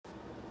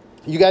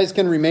You guys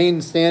can remain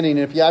standing.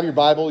 If you have your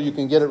Bible, you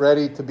can get it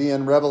ready to be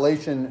in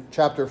Revelation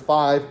chapter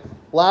 5.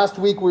 Last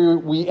week,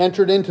 we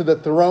entered into the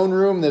throne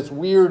room, this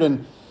weird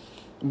and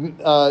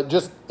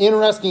just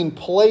interesting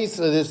place,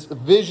 this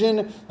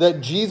vision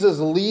that Jesus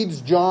leads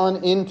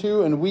John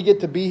into. And we get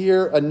to be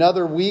here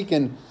another week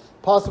and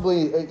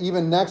possibly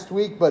even next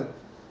week. But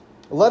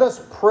let us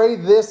pray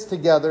this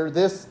together,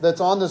 this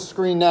that's on the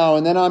screen now.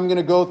 And then I'm going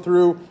to go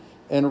through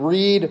and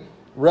read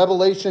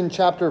Revelation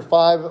chapter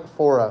 5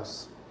 for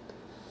us.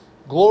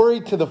 Glory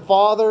to the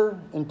Father,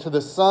 and to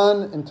the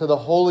Son, and to the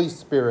Holy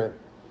Spirit,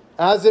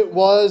 as it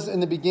was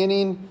in the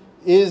beginning,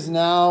 is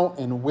now,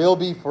 and will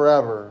be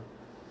forever.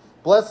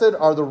 Blessed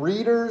are the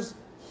readers,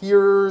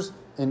 hearers,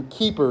 and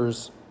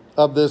keepers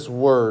of this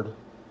word.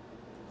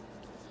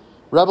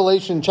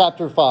 Revelation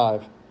chapter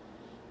 5.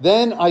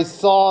 Then I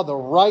saw the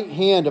right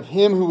hand of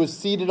him who was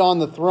seated on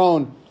the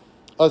throne,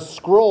 a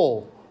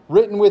scroll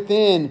written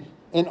within,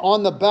 and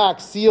on the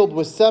back sealed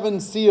with 7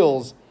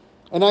 seals.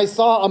 And I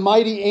saw a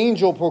mighty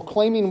angel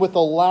proclaiming with a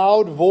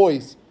loud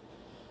voice,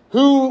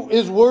 "Who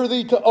is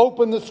worthy to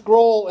open the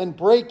scroll and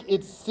break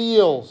its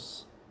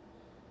seals?"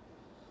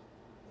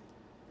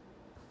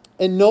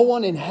 And no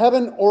one in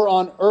heaven or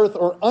on earth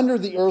or under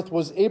the earth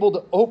was able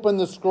to open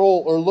the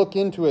scroll or look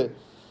into it.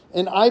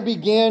 And I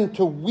began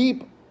to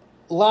weep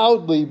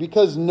loudly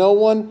because no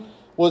one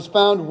was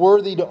found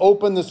worthy to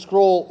open the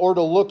scroll or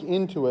to look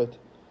into it.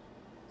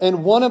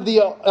 And one of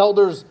the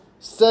elders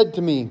said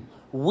to me,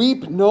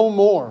 "Weep no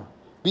more.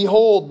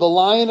 Behold, the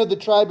Lion of the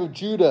tribe of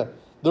Judah,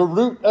 the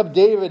Root of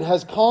David,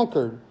 has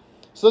conquered,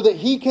 so that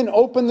he can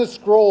open the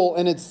scroll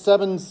and its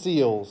 7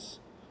 seals."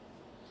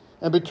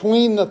 And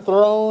between the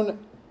throne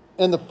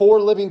and the 4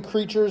 living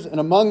creatures and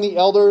among the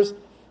elders,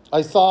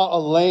 I saw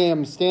a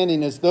lamb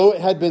standing as though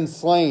it had been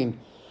slain,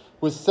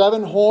 with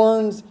 7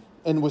 horns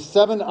and with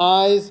 7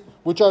 eyes,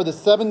 which are the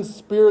 7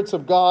 spirits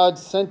of God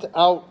sent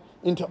out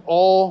into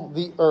all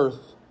the earth.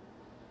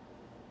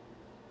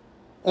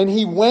 And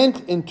he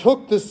went and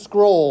took the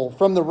scroll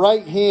from the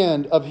right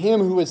hand of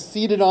him who was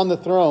seated on the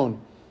throne.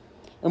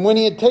 And when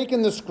he had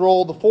taken the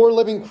scroll, the 4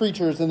 living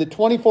creatures and the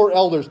 24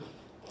 elders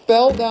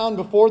fell down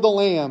before the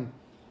Lamb,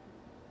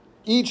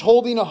 each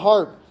holding a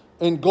harp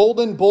and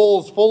golden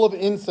bowls full of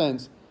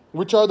incense,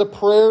 which are the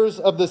prayers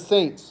of the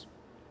saints.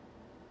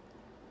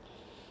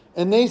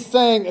 And they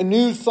sang a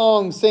new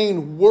song,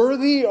 saying,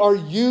 "Worthy are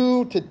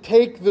you to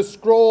take the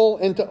scroll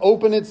and to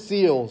open its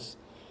seals.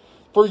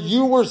 For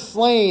you were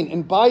slain,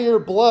 and by your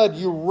blood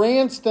you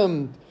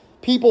ransomed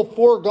people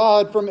for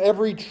God from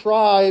every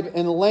tribe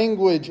and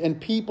language and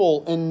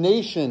people and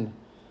nation.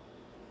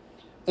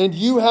 And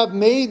you have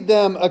made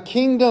them a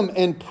kingdom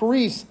and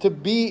priests to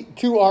be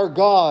to our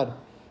God,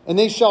 and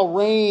they shall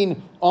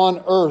reign on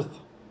earth."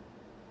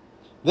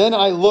 Then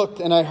I looked,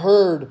 and I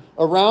heard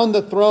around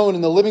the throne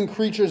and the living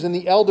creatures and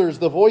the elders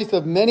the voice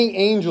of many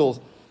angels,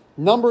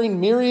 numbering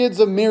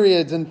myriads of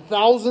myriads and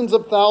thousands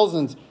of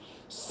thousands,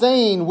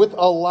 saying with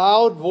a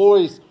loud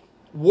voice,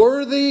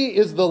 "Worthy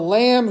is the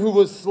Lamb who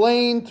was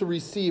slain to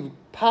receive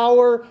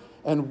power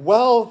and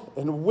wealth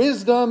and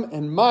wisdom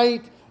and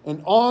might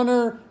and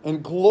honor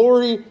and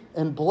glory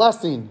and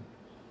blessing."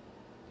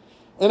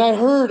 And I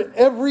heard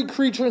every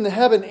creature in the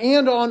heaven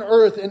and on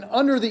earth and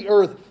under the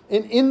earth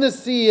and in the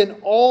sea and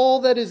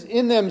all that is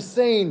in them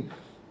saying,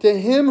 "To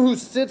him who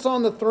sits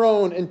on the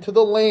throne and to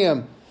the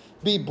Lamb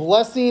be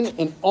blessing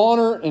and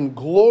honor and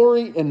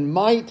glory and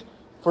might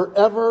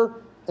forever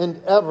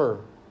and ever."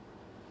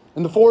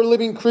 And the 4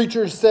 living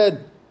creatures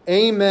said,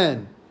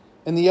 "Amen."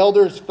 And the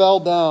elders fell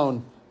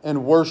down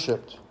and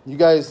worshiped. You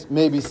guys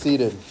may be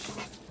seated.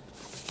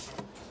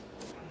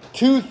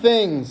 2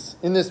 things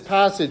in this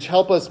passage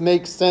help us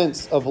make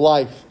sense of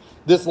life.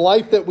 This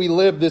life that we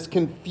live, this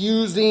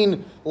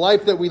confusing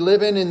life that we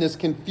live in this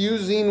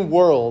confusing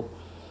world.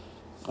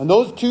 And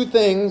those 2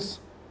 things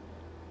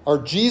are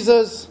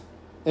Jesus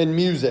and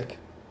music.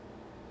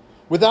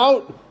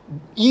 Without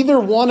either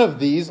one of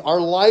these,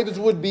 our lives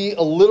would be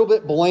a little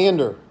bit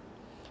blander.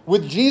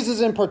 With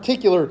Jesus in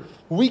particular,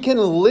 we can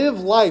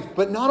live life,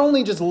 but not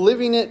only just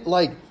living it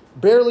like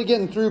barely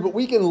getting through, but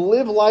we can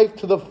live life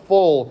to the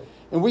full.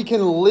 And we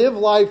can live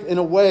life in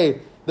a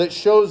way that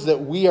shows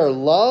that we are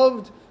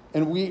loved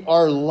and we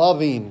are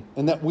loving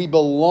and that we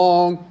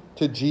belong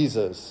to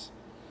Jesus.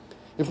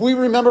 If we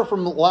remember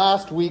from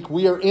last week,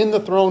 we are in the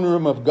throne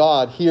room of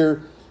God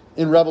here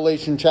in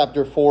Revelation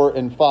chapter 4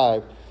 and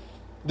 5.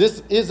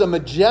 This is a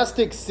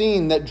majestic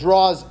scene that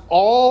draws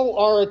all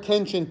our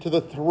attention to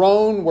the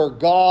throne where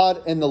God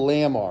and the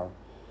Lamb are.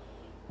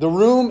 The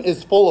room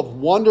is full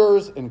of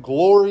wonders and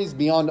glories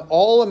beyond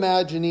all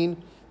imagining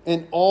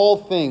and all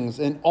things,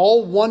 and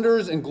all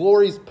wonders and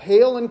glories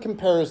pale in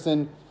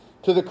comparison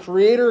to the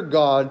Creator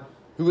God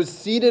who is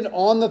seated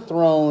on the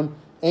throne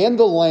and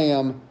the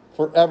Lamb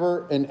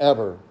forever and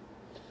ever.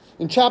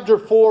 In chapter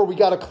 4, we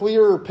got a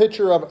clearer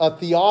picture of a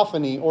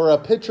theophany or a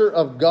picture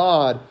of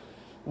God,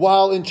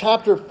 while in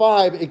chapter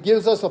 5, it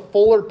gives us a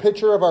fuller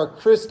picture of our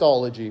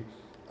Christology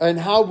and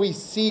how we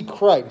see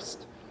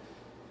Christ.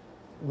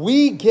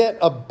 we get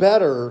a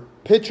better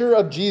picture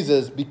of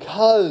Jesus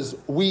because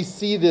we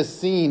see this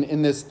scene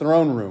in this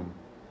throne room.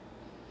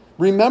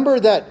 Remember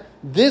that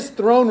this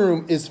throne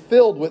room is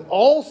filled with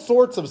all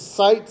sorts of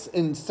sights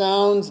and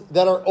sounds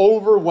that are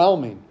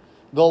overwhelming.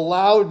 The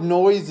loud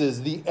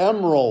noises, the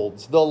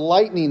emeralds, the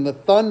lightning, the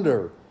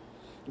thunder.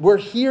 We're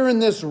here in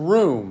this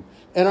room,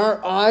 and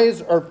our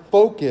eyes are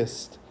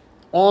focused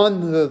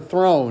on the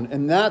throne,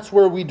 and that's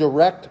where we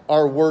direct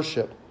our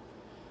worship.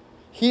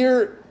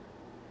 Here,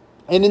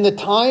 and in the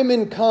time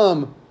and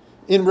come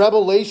in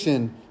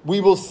Revelation, we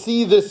will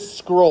see this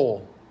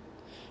scroll.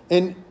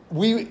 And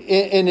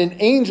an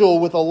angel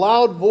with a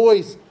loud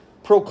voice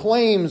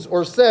proclaims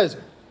or says,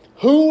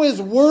 "Who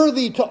is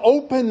worthy to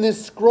open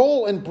this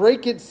scroll and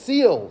break its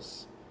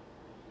seals?"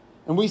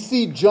 And we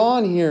see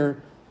John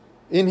here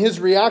in his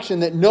reaction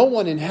that no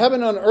one in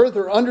heaven, on earth,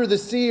 or under the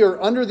sea,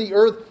 or under the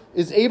earth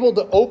is able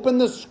to open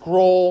the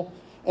scroll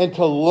and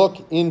to look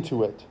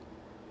into it.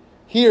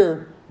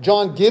 Here,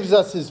 John gives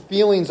us his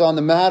feelings on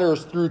the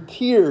matters through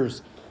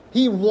tears.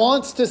 He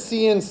wants to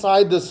see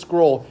inside the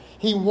scroll.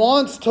 He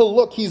wants to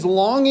look. He's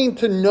longing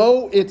to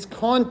know its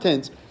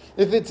contents.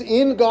 If it's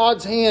in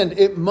God's hand,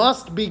 it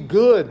must be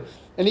good.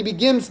 And he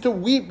begins to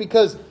weep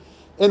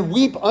and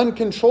weep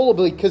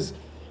uncontrollably because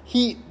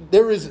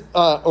there is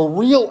a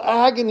real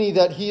agony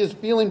that he is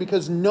feeling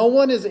because no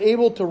one is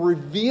able to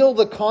reveal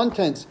the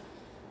contents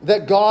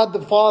that God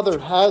the Father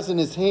has in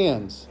his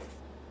hands.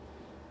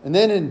 And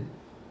then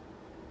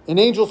an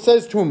angel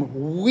says to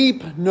him,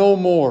 "Weep no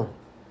more,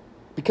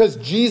 because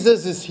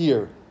Jesus is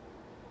here."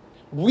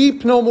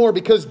 Weep no more,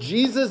 because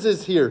Jesus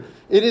is here.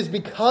 It is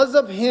because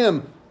of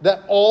him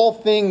that all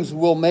things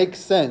will make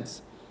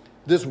sense.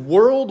 This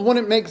world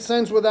wouldn't make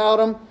sense without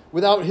him,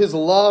 without his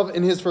love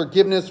and his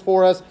forgiveness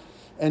for us.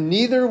 And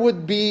neither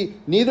would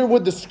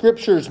the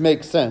scriptures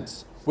make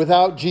sense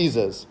without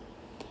Jesus.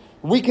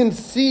 We can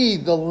see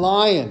the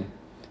Lion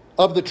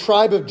of the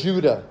tribe of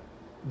Judah,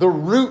 the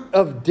root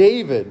of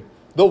David,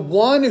 the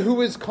one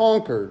who is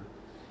conquered.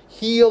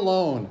 He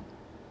alone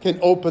can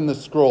open the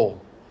scroll.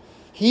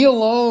 He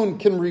alone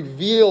can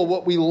reveal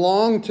what we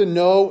long to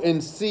know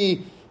and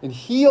see, and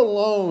he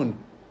alone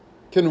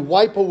can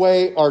wipe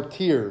away our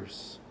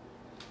tears.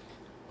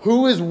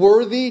 Who is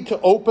worthy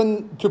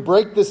to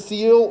break the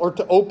seal or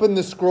to open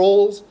the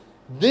scrolls?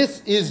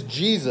 This is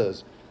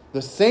Jesus,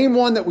 the same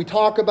one that we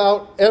talk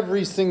about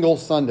every single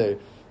Sunday,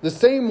 the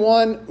same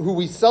one who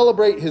we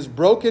celebrate his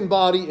broken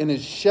body and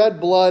his shed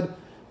blood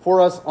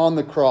for us on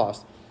the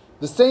cross,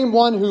 the same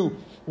one who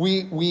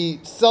we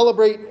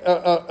celebrate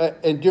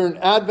during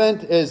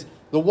Advent as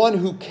the one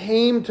who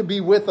came to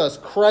be with us,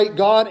 Christ,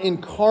 God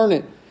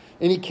incarnate,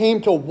 and he came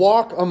to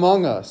walk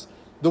among us,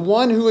 the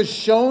one who has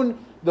shown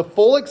the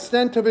full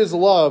extent of his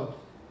love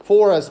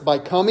for us by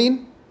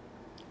coming,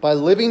 by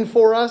living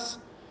for us,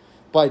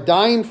 by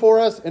dying for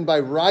us, and by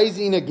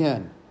rising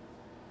again.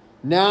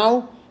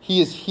 Now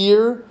he is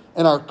here,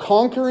 and our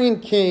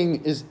conquering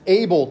King is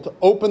able to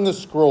open the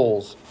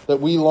scrolls that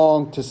we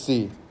long to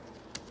see.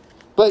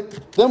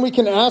 But then we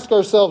can ask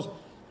ourselves,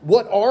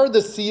 what are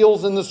the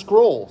seals and the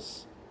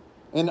scrolls?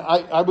 And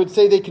I would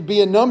say they could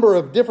be a number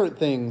of different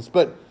things,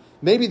 but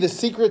maybe the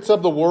secrets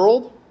of the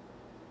world,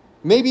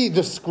 maybe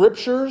the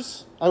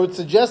scriptures. I would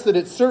suggest that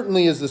it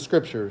certainly is the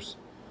scriptures.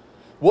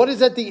 What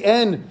is at the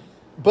end?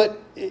 But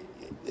it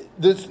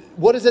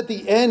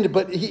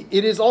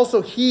is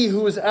also he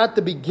who is at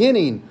the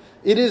beginning.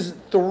 It is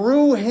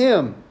through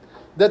him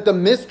that the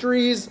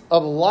mysteries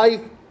of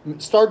life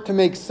start to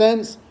make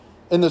sense,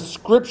 and the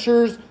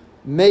scriptures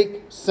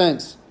make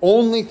sense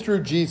only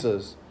through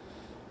Jesus.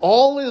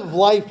 All of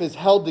life is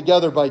held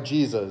together by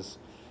Jesus,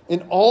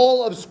 and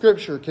all of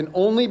Scripture can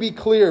only be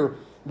clear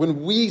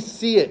when we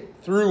see it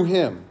through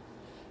him.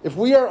 If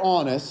we are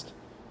honest,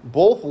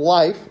 both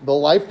life, the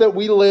life that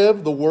we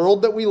live, the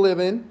world that we live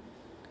in,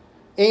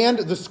 and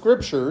the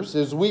Scriptures,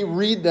 as we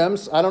read them,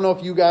 I don't know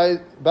if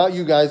about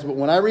you guys, but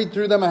when I read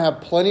through them, I have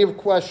plenty of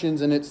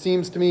questions, and it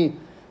seems to me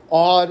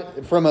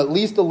odd from at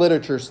least a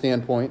literature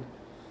standpoint.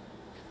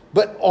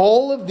 But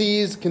all of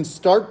these can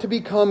start to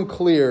become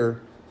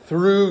clear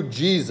through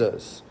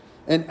Jesus.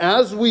 And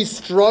as we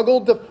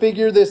struggle to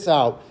figure this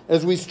out,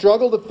 as we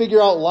struggle to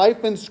figure out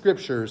life in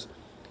Scriptures,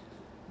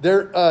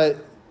 there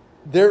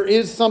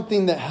is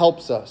something that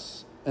helps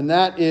us, and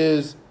that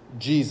is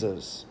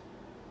Jesus.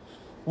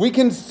 We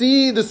can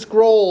see the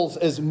scrolls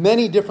as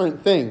many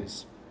different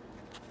things.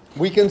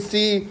 We can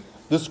see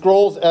the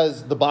scrolls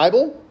as the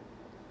Bible.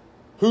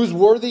 Who's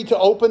worthy to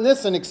open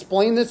this and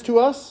explain this to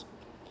us?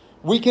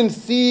 We can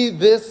see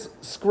this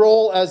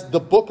scroll as the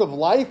book of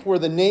life, where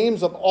the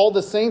names of all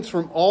the saints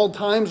from all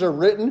times are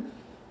written.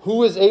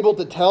 Who is able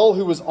to tell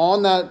who was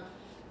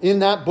in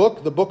that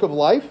book, the book of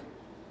life?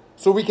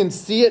 So we can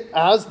see it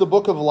as the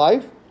book of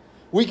life.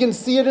 We can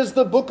see it as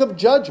the book of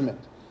judgment.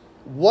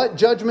 What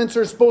judgments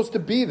are supposed to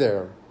be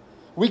there?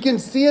 We can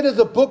see it as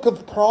a book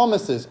of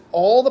promises.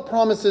 All the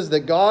promises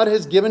that God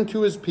has given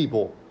to his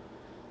people.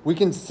 We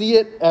can see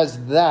it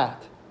as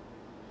that.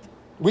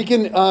 We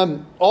can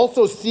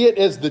also see it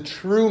as the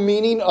true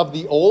meaning of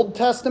the Old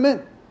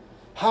Testament.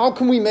 How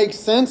can we make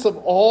sense of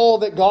all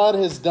that God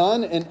has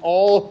done and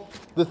all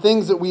the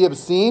things that we have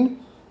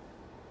seen?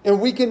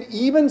 And we can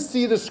even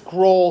see the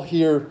scroll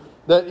here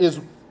that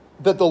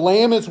the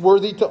Lamb is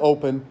worthy to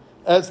open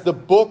as the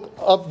book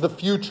of the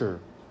future.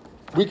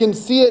 We can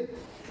see it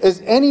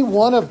as any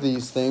one of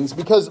these things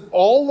because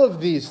all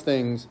of these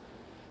things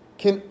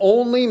can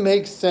only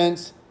make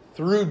sense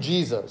through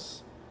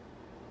Jesus.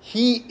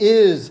 He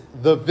is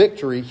the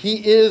victory.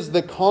 He is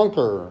the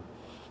conqueror.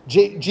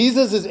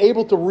 Jesus is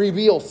able to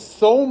reveal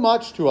so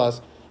much to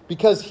us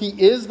because he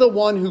is the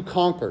one who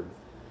conquered.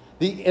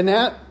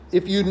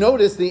 If you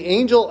notice, the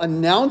angel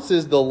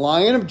announces the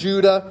Lion of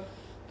Judah,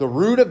 the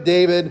Root of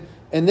David,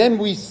 and then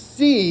we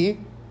see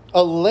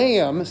a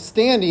lamb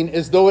standing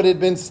as though it had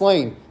been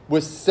slain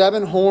with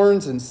 7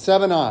 horns and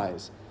 7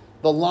 eyes.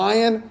 The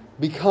lion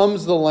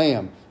becomes the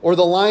lamb, or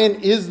the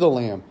lion is the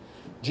lamb.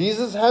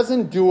 Jesus has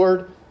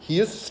endured. He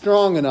is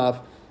strong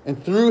enough.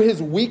 And through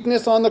his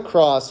weakness on the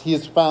cross, he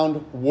is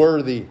found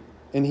worthy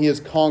and he has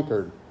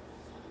conquered.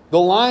 The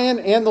lion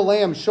and the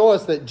lamb show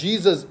us that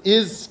Jesus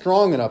is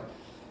strong enough.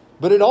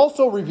 But it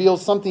also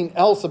reveals something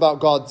else about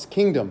God's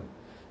kingdom.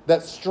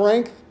 That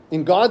strength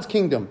in God's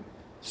kingdom,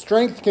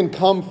 strength can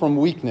come from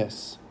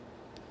weakness.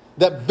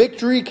 That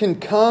victory can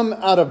come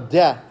out of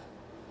death.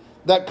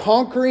 That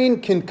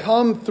conquering can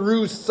come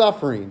through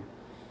suffering.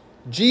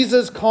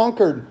 Jesus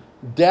conquered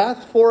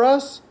death for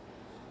us.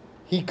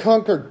 He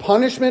conquered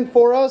punishment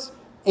for us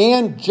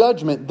and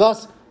judgment,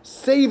 thus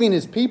saving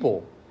his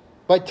people.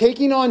 By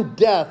taking on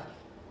death,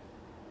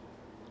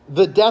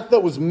 the death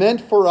that was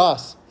meant for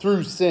us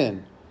through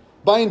sin.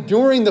 By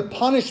enduring the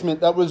punishment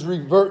that was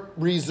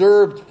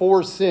reserved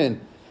for sin.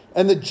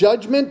 And the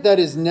judgment that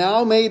is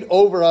now made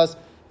over us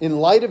in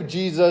light of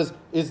Jesus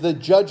is the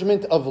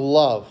judgment of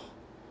love,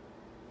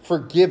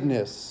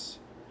 forgiveness,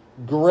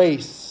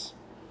 grace.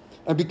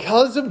 And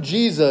because of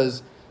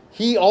Jesus,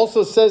 he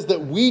also says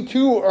that we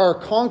too are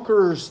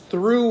conquerors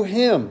through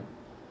him.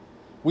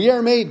 We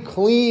are made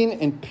clean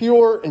and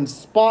pure and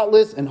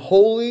spotless and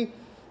holy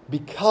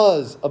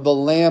because of the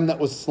Lamb that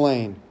was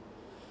slain.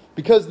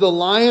 Because the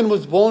lion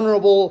was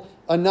vulnerable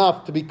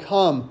enough to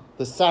become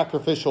the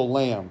sacrificial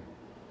lamb.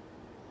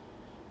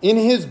 In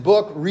his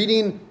book,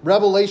 Reading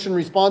Revelation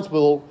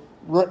Responsibly,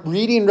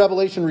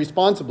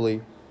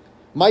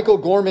 Michael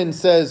Gorman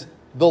says,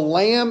 the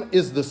Lamb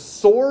is the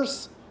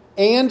source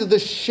and the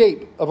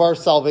shape of our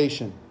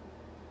salvation.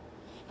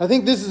 I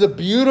think this is a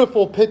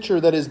beautiful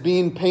picture that is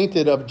being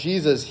painted of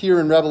Jesus here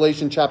in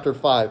Revelation chapter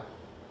 5.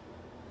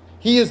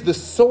 He is the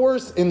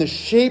source and the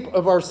shape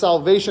of our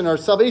salvation. Our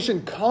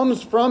salvation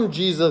comes from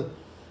Jesus,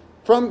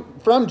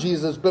 from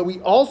Jesus, but we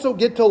also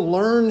get to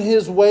learn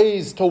his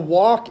ways, to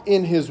walk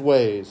in his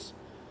ways.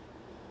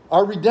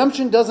 Our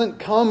redemption doesn't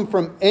come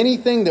from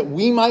anything that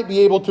we might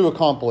be able to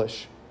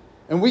accomplish.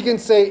 And we can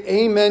say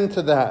amen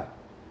to that.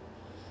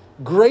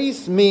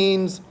 Grace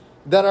means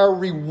that our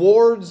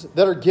rewards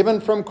that are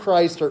given from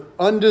Christ are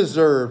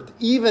undeserved,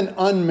 even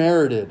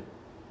unmerited.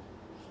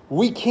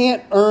 We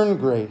can't earn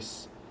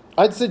grace.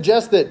 I'd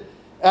suggest that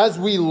as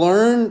we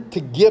learn to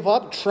give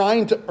up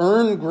trying to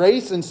earn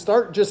grace and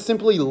start just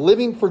simply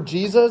living for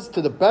Jesus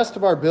to the best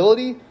of our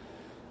ability,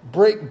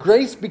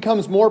 grace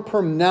becomes more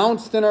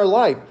pronounced in our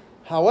life.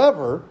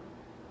 However,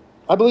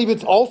 I believe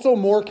it's also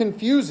more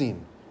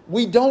confusing.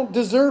 We don't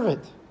deserve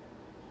it.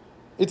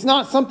 It's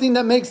not something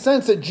that makes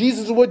sense that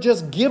Jesus would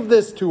just give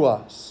this to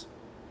us.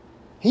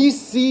 He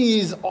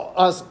sees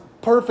us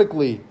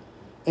perfectly,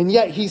 and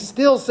yet he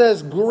still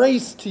says,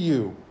 grace to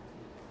you.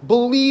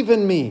 Believe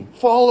in me.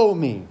 Follow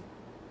me.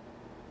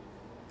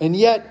 And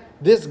yet,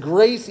 this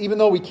grace, even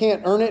though we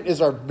can't earn it,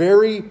 is our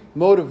very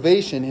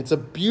motivation. It's a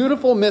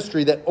beautiful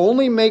mystery that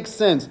only makes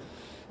sense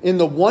in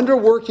the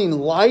wonder-working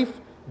life,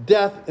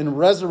 death, and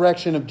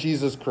resurrection of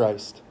Jesus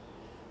Christ.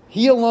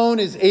 He alone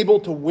is able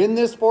to win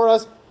this for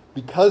us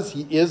because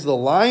he is the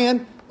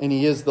lion, and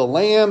he is the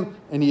lamb,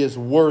 and he is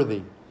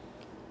worthy.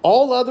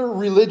 All other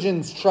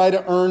religions try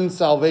to earn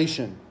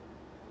salvation.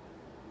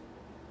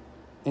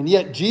 And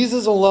yet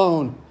Jesus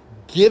alone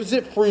gives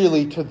it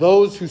freely to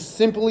those who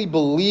simply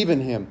believe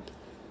in him,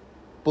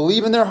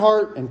 believe in their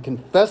heart, and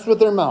confess with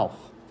their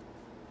mouth.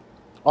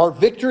 Our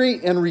victory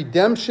and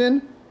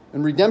redemption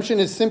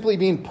is simply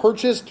being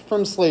purchased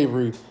from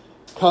slavery,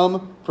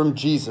 come from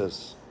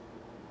Jesus.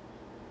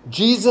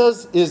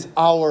 Jesus is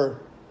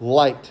our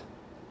light.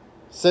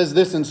 It says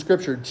this in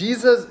Scripture.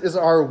 Jesus is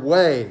our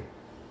way.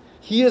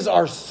 He is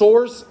our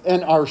source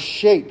and our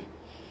shape.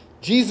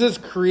 Jesus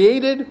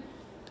created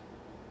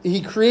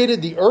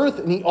the earth,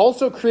 and he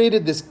also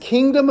created this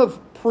kingdom of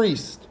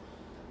priests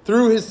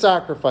through his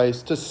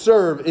sacrifice to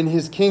serve in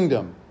his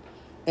kingdom.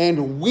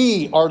 And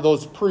we are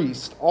those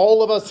priests,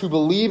 all of us who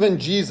believe in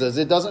Jesus.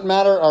 It doesn't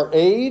matter our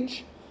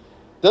age,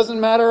 doesn't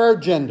matter our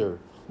gender.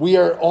 We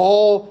are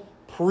all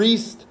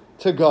priests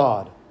to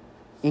God.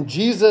 And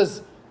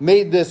Jesus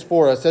made this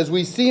for us. As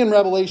we see in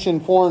Revelation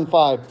 4 and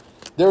 5,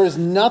 there is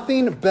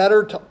nothing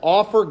better to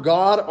offer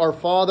God our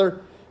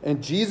Father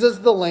and Jesus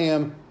the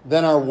Lamb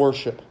than our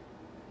worship.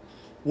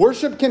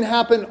 Worship can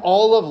happen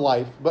all of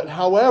life, but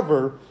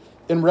however,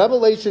 in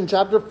Revelation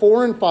chapter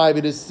 4 and 5,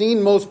 it is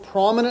seen most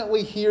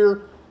prominently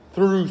here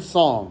through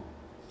song,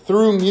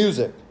 through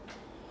music.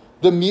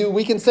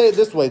 We can say it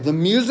this way: the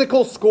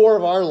musical score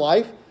of our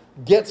life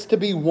gets to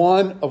be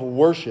one of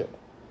worship.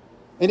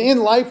 And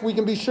in life, we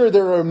can be sure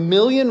there are a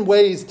million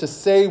ways to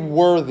say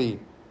worthy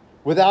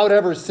without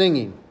ever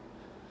singing.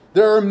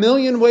 There are a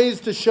million ways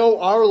to show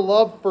our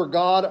love for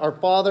God, our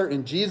Father,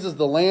 and Jesus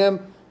the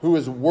Lamb, who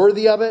is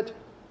worthy of it,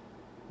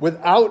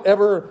 without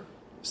ever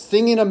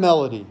singing a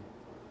melody.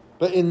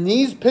 But in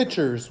these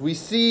pictures, we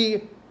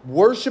see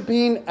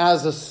worshiping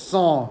as a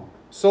song,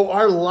 so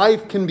our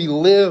life can be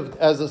lived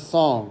as a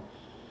song.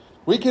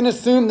 We can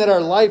assume that our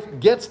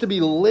life gets to be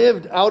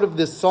lived out of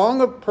this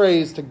song of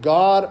praise to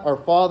God, our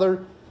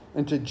Father,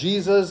 and to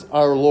Jesus,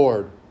 our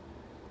Lord.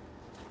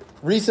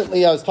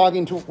 Recently, I was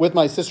talking with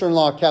my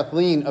sister-in-law,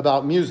 Kathleen,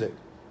 about music.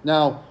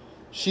 Now,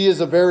 she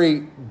is a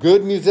very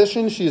good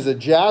musician. She is a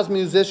jazz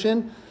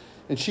musician.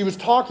 And she was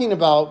talking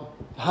about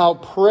how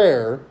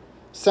prayer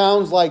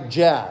sounds like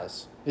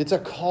jazz. It's a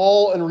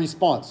call and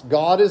response.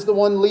 God is the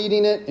one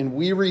leading it, and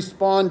we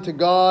respond to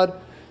God.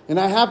 And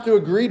I have to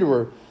agree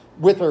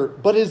with her,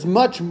 but it's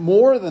much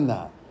more than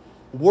that.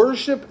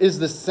 Worship is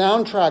the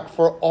soundtrack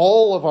for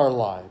all of our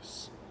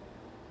lives.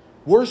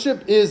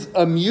 Worship is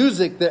a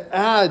music that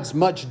adds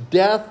much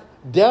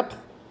depth,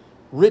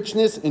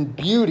 richness, and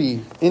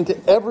beauty into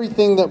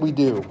everything that we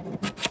do.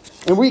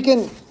 And we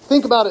can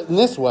think about it in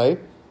this way.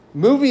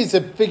 Movies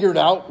have figured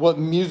out what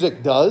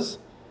music does.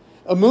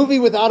 A movie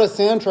with a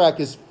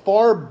soundtrack is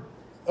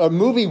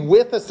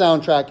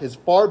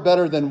far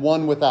better than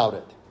one without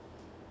it.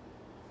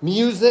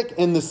 Music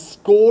and the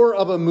score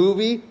of a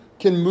movie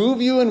can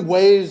move you in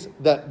ways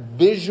that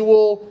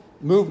visual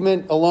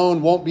movement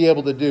alone won't be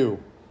able to do.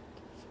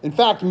 In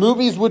fact,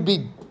 movies would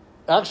be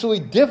actually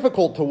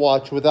difficult to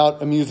watch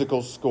without a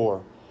musical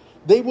score.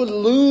 They would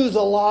lose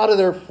a lot of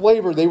their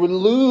flavor. They would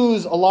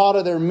lose a lot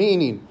of their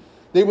meaning.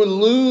 They would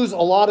lose a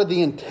lot of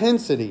the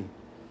intensity.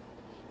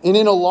 And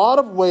in a lot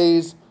of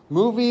ways,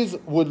 movies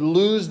would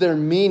lose their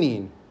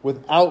meaning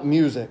without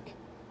music.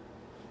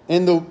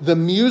 And the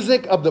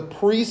music of the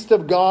priest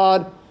of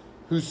God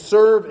who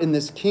serve in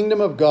this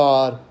kingdom of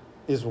God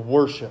is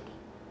worship.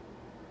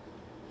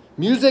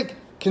 Music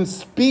can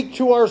speak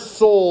to our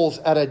souls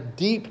at a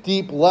deep,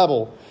 deep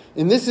level.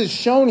 And this is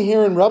shown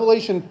here in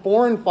Revelation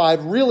 4 and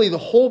 5. Really, the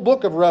whole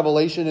book of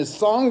Revelation is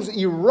songs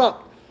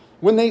erupt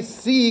when they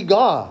see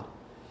God.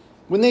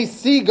 When they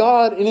see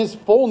God in his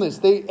fullness,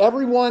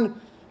 everyone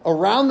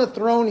around the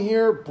throne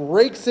here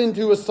breaks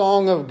into a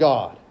song of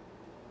God,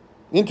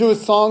 into a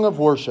song of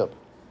worship.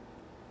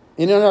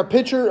 And in our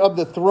picture of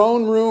the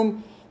throne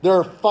room, there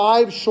are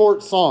 5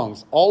 short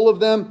songs. All of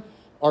them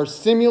are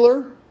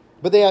similar,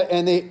 but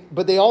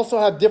they also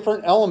have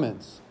different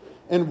elements.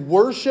 And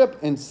worship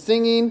and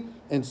singing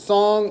and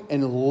song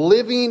and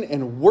living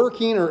and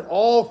working are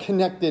all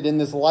connected in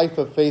this life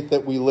of faith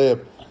that we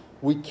live.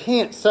 We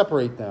can't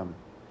separate them.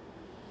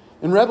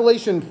 In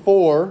Revelation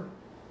 4,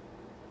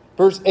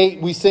 verse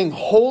 8, we sing,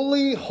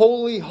 "Holy,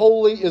 holy,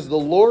 holy is the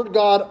Lord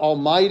God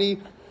Almighty,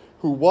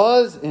 who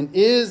was and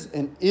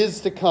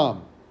is to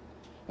come."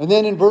 And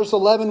then in verse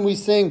 11, we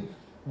sing,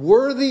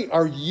 "Worthy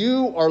are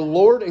you, our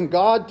Lord and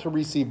God, to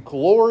receive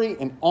glory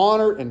and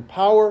honor and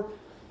power,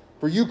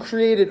 for you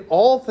created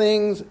all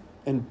things,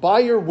 and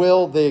by your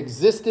will they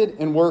existed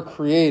and were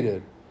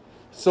created."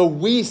 So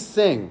we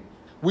sing.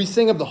 We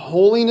sing of the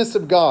holiness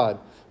of God.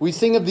 We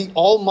sing of the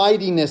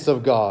almightiness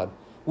of God.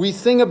 We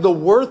sing of the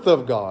worth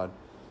of God.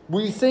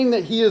 We sing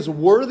that he is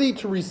worthy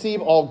to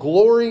receive all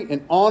glory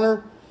and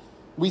honor.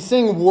 We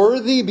sing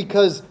worthy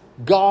because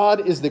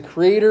God is the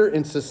creator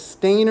and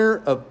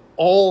sustainer of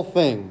all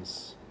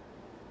things.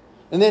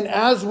 And then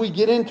as we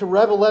get into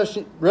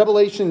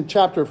Revelation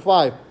chapter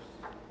 5,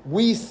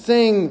 we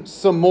sing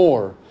some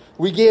more.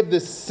 We give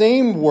the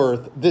same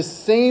worth, the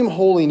same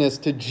holiness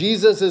to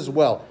Jesus as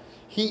well.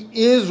 He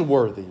is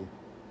worthy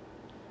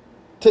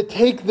to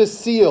take the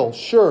seal,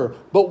 sure.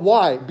 But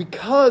why?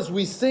 Because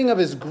we sing of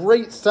his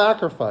great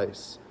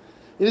sacrifice.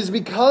 It is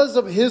because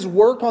of his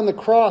work on the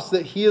cross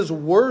that he is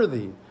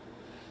worthy.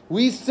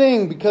 We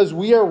sing because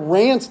we are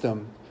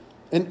ransomed,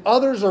 and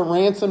others are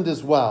ransomed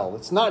as well.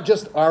 It's not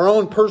just our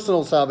own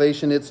personal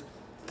salvation, it's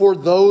for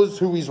those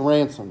who he's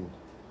ransomed.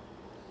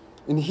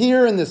 And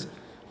here in this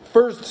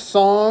first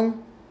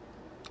song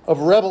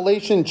of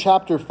Revelation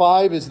chapter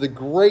 5 is the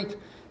great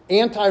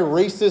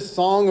anti-racist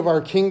song of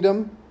our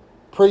kingdom.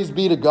 Praise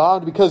be to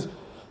God, because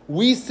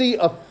we see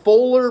a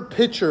fuller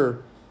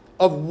picture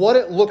of what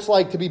it looks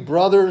like to be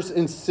brothers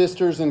and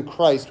sisters in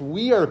Christ.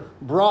 We are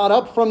brought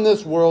up from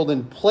this world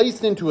and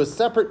placed into a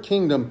separate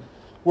kingdom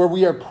where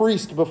we are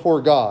priests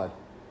before God.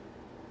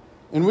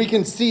 And we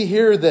can see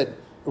here that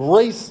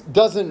race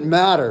doesn't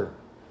matter.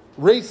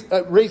 Race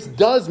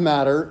does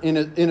matter in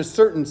a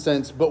certain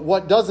sense, but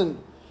what doesn't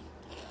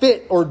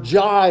fit or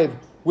jive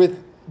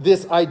with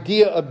this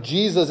idea of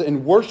Jesus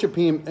and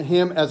worshiping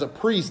him as a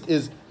priest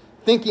is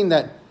thinking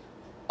that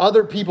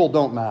other people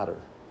don't matter.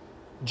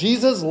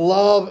 Jesus'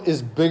 love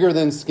is bigger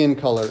than skin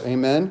color.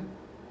 Amen?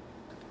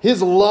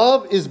 His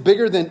love is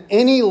bigger than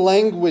any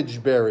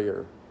language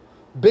barrier,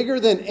 bigger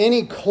than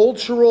any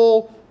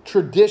cultural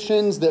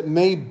traditions that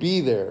may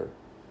be there.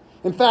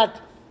 In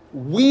fact,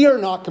 we are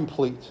not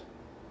complete.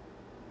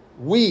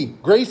 We,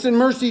 Grace and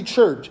Mercy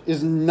Church,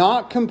 is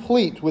not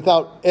complete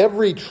without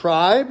every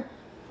tribe,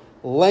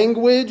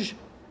 language,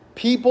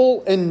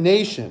 people, and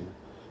nation.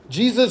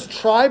 Jesus'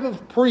 tribe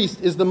of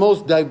priests is the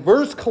most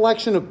diverse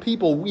collection of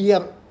people we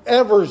have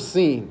ever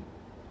seen.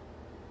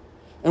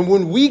 And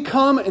when we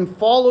come and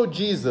follow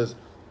Jesus,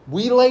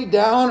 we lay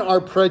down our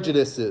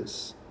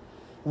prejudices.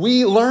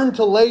 We learn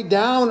to lay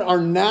down our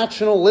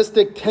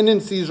nationalistic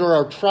tendencies or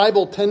our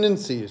tribal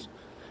tendencies.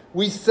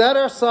 We set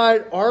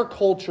aside our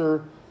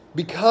culture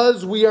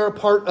because we are a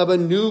part of a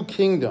new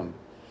kingdom.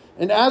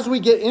 And as we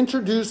get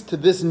introduced to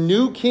this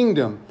new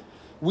kingdom,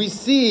 we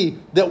see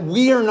that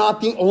we are not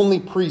the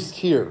only priest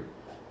here.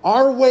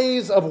 Our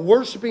ways of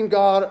worshiping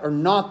God are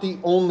not the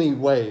only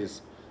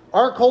ways.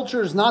 Our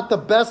culture is not the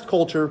best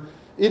culture.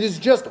 It is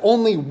just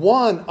only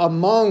one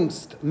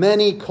amongst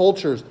many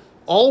cultures,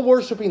 all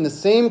worshiping the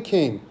same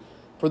king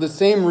for the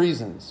same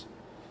reasons.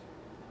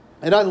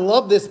 And I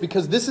love this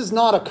because this is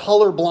not a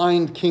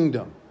colorblind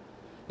kingdom.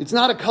 It's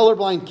not a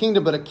colorblind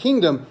kingdom, but a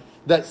kingdom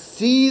that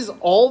sees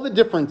all the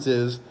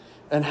differences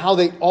and how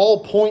they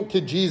all point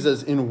to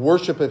Jesus in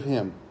worship of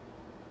him.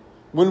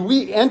 When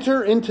we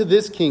enter into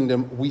this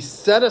kingdom, we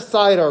set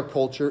aside our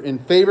culture in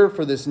favor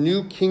for this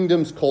new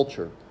kingdom's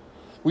culture.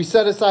 We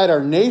set aside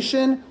our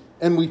nation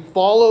and we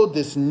follow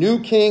this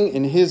new king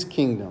in his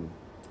kingdom.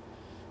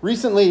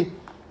 Recently,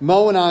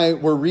 Mo and I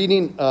were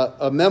reading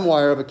a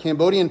memoir of a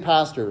Cambodian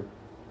pastor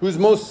who's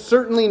most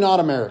certainly not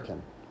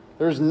American.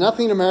 There's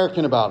nothing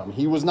American about him.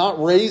 He was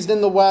not raised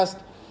in the West.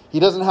 He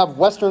doesn't have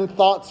Western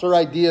thoughts or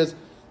ideas.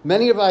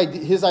 Many of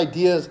his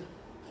ideas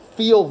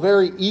feel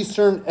very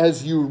Eastern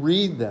as you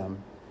read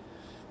them.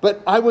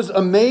 But I was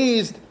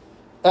amazed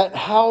at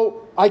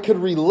how I could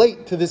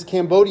relate to this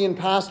Cambodian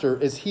pastor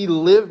as he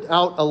lived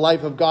out a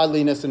life of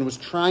godliness and was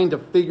trying to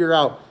figure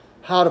out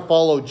how to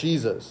follow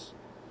Jesus.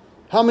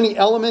 How many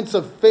elements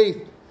of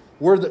faith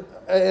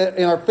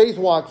in our faith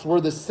walks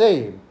were the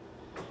same.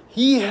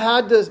 He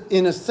had to,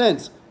 in a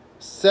sense,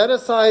 set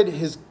aside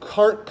his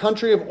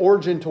country of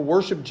origin to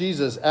worship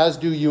Jesus, as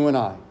do you and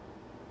I.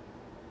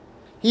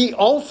 He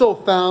also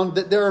found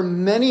that there are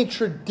many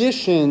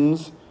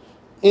traditions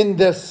in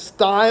the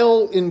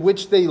style in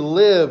which they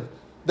live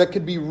that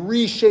could be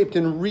reshaped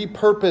and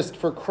repurposed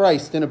for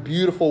Christ in a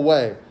beautiful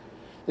way.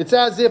 It's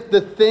as if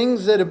the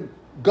things that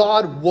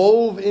God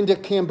wove into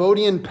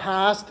Cambodian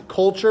past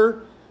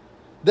culture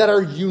that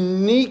are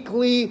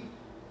uniquely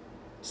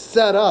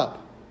set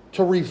up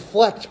to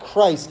reflect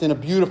Christ in a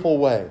beautiful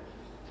way.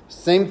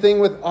 Same thing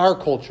with our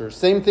culture.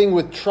 Same thing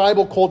with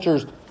tribal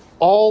cultures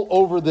all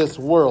over this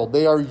world.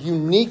 They are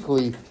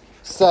uniquely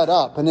set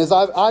up. And as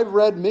I've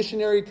read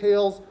missionary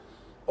tales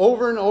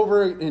over and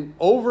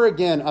over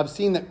again, I've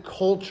seen that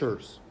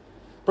cultures,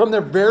 from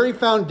their very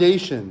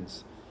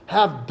foundations,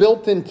 have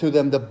built into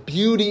them the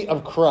beauty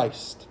of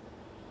Christ.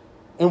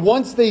 And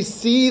once they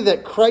see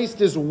that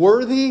Christ is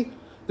worthy,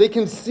 they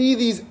can see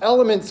these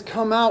elements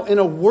come out in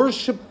a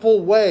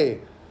worshipful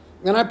way.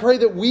 And I pray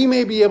that we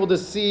may be able to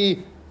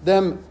see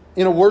them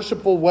in a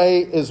worshipful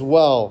way as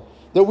well.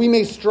 That we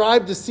may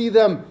strive to see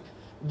them,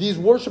 these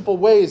worshipful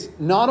ways,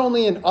 not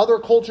only in other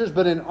cultures,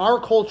 but in our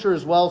culture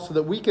as well, so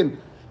that we can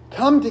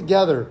come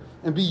together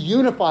and be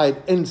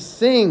unified and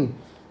sing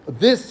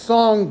this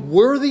song,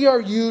 "Worthy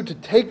are you to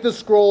take the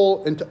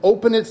scroll and to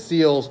open its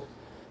seals,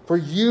 for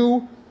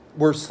you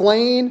were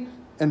slain,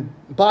 and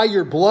by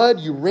your blood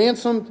you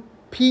ransomed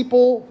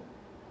people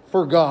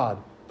for God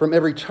from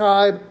every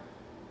tribe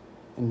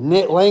and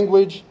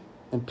language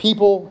and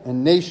people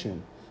and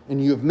nation.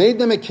 And you have made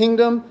them a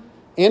kingdom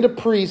and a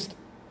priest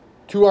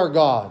to our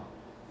God,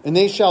 and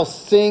they shall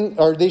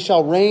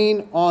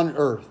reign on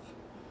earth."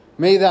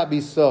 May that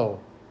be so.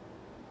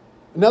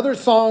 Another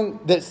song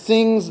that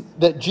sings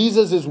that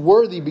Jesus is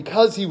worthy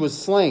because he was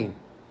slain.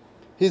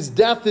 His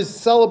death is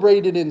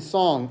celebrated in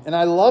song. And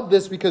I love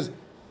this because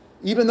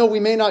even though we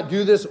may not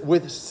do this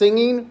with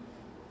singing,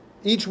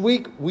 each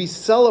week we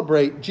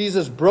celebrate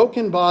Jesus'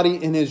 broken body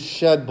and his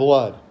shed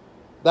blood.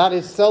 That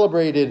is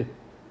celebrated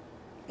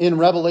in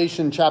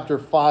Revelation chapter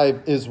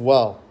 5 as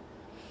well.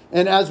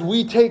 And as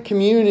we take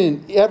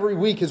communion every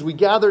week, as we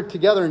gather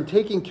together and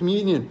taking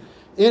communion,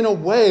 in a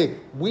way,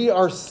 we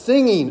are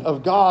singing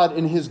of God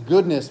and his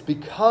goodness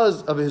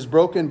because of his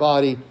broken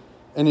body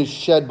and his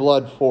shed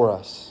blood for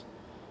us.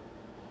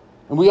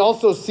 And we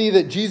also see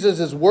that Jesus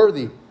is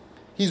worthy.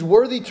 He's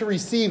worthy to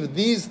receive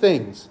these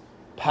things: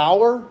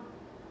 power,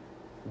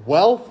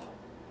 wealth,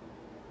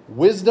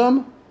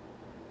 wisdom,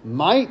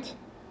 might,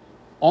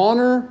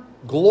 honor,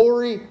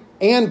 glory,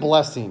 and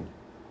blessing.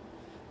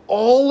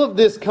 All of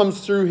this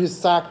comes through his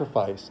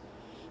sacrifice.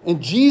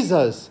 And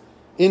Jesus,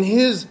 in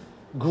his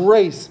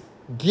grace,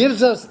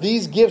 gives us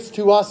these gifts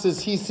to us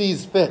as he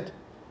sees fit.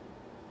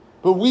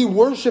 But we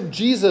worship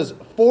Jesus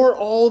for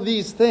all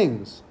these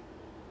things.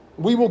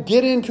 We will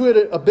get into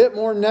it a bit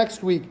more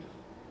next week.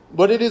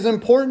 But it is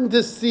important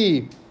to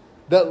see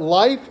that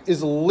life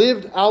is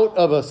lived out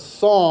of a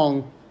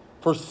song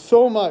for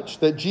so much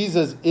that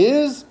Jesus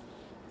is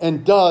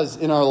and does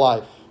in our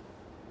life.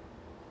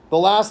 The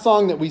last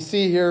song that we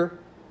see here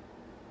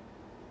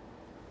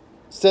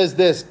says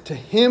this: to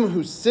him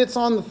who sits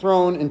on the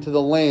throne and to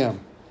the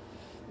Lamb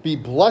be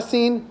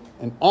blessing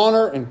and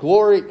honor and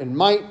glory and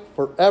might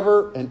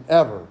forever and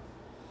ever.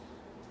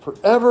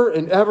 Forever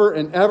and ever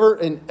and ever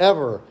and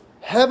ever.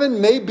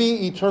 Heaven may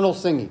be eternal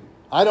singing.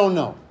 I don't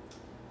know.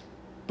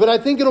 But I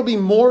think it'll be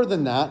more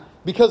than that,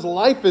 because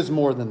life is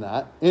more than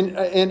that.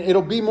 And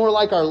it'll be more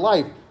like our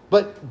life,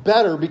 but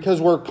better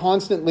because we're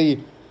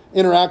constantly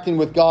interacting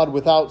with God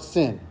without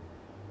sin.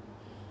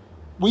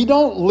 We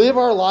don't live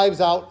our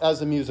lives out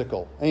as a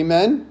musical.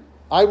 Amen?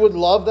 I would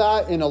love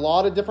that in a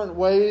lot of different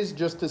ways,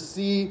 just to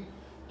see,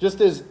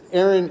 just as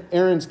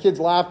Aaron's kids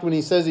laughed when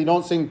he says he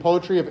don't sing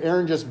poetry. If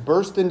Aaron just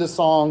burst into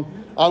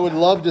song, I would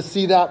love to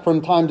see that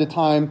from time to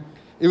time.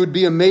 It would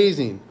be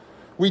amazing.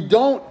 We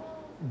don't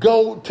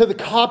go to the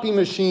copy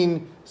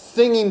machine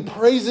singing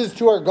praises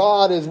to our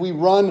God as we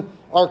run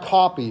our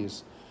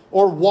copies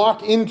or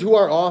walk into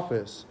our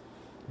office.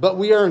 But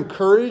we are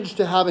encouraged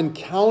to have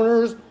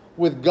encounters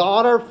with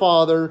God our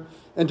Father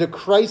and to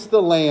Christ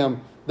the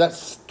Lamb that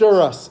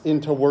stir us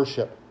into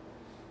worship.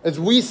 As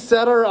we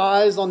set our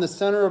eyes on the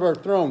center of our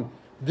throne,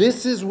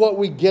 this is what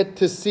we get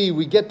to see.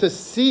 We get to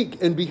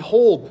seek and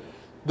behold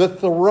the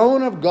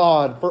throne of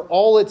God for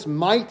all its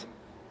might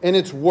and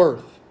its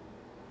worth.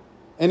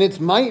 And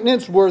its might and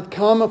its worth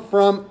come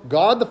from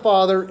God the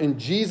Father and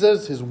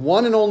Jesus, his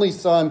one and only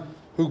Son,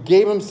 who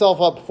gave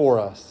himself up for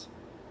us.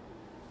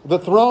 The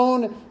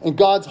throne and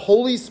God's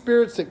Holy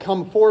Spirits that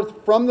come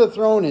forth from the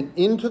throne and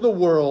into the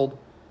world,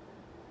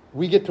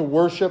 we get to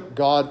worship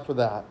God for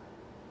that.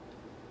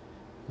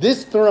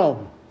 This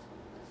throne,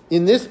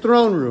 in this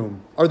throne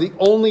room, are the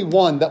only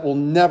one that will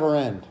never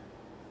end.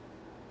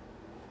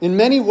 In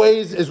many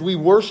ways, as we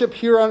worship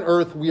here on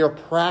earth, we are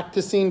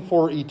practicing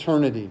for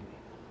eternity.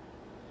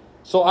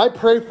 So I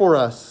pray for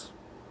us,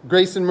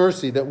 Grace and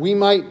Mercy, that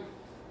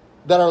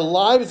our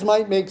lives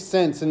might make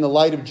sense in the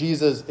light of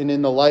Jesus and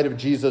in the light of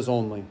Jesus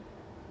only.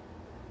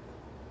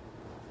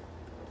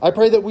 I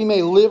pray that we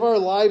may live our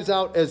lives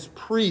out as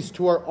priests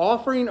who are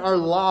offering our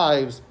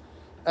lives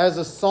as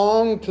a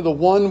song to the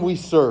one we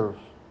serve.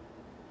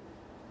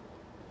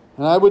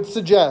 And I would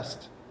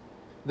suggest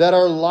that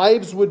our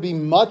lives would be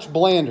much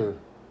blander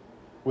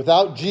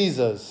without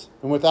Jesus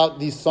and without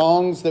these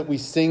songs that we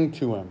sing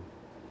to him.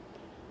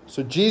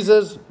 So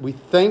Jesus, we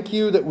thank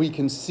you that we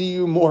can see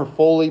you more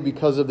fully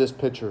because of this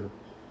picture.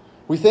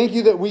 We thank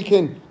you that we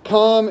can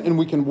come and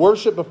we can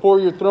worship before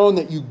your throne,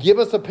 that you give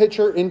us a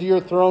picture into your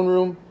throne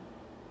room.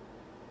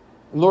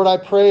 And Lord, I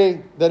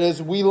pray that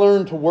as we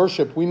learn to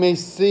worship, we may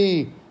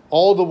see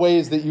all the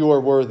ways that you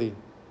are worthy,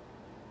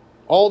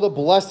 all the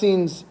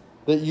blessings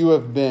that you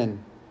have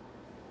been,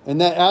 and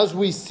that as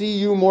we see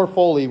you more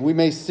fully, we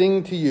may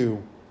sing to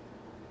you,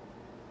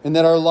 and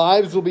that our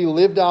lives will be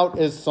lived out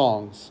as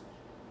songs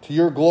to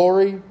your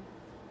glory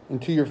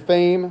and to your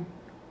fame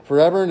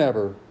forever and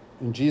ever.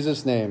 In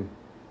Jesus' name,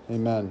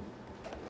 amen.